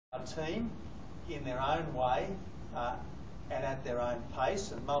team in their own way and at their own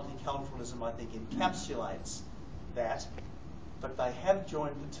pace, and multiculturalism, I think, encapsulates that, but they have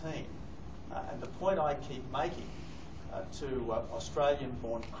joined the team. And the point I keep making to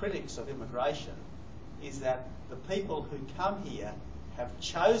Australian-born critics of immigration is that the people who come here have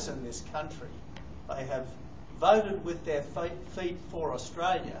chosen this country. They have voted with their feet for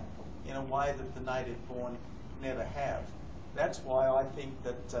Australia in a way that the native-born never have. That's why I think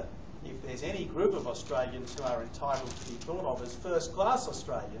that if there's any group of Australians who are entitled to be thought of as first-class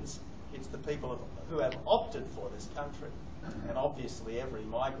Australians, it's the people who have opted for this country. And obviously every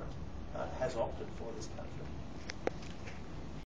migrant has opted for this country.